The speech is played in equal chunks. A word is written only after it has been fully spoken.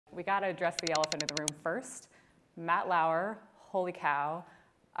We got to address the elephant in the room first. Matt Lauer, holy cow.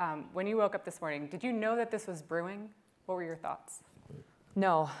 When you woke up this morning, did you know that this was brewing? What were your thoughts?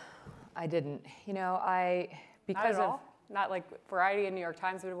 No, I didn't. You know, Not at all? Not like Variety and New York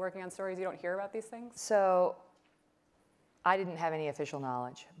Times have been working on stories, you don't hear about these things? So I didn't have any official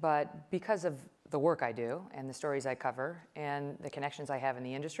knowledge, but because of the work I do and the stories I cover and the connections I have in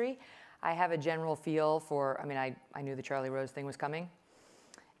the industry, I have a general feel for, I knew the Charlie Rose thing was coming.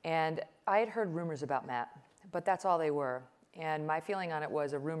 And I had heard rumors about Matt, but that's all they were. And my feeling on it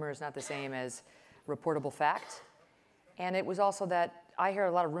was a rumor is not the same as reportable fact. And it was also that I hear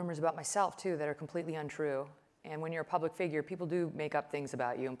a lot of rumors about myself too that are completely untrue. And when you're a public figure, people do make up things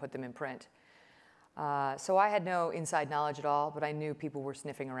about you and put them in print. So I had no inside knowledge at all, but I knew people were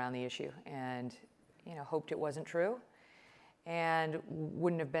sniffing around the issue and hoped it wasn't true. And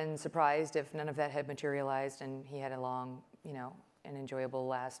wouldn't have been surprised if none of that had materialized and he had a long, an enjoyable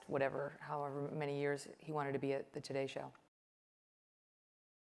last however many years he wanted to be at the Today Show.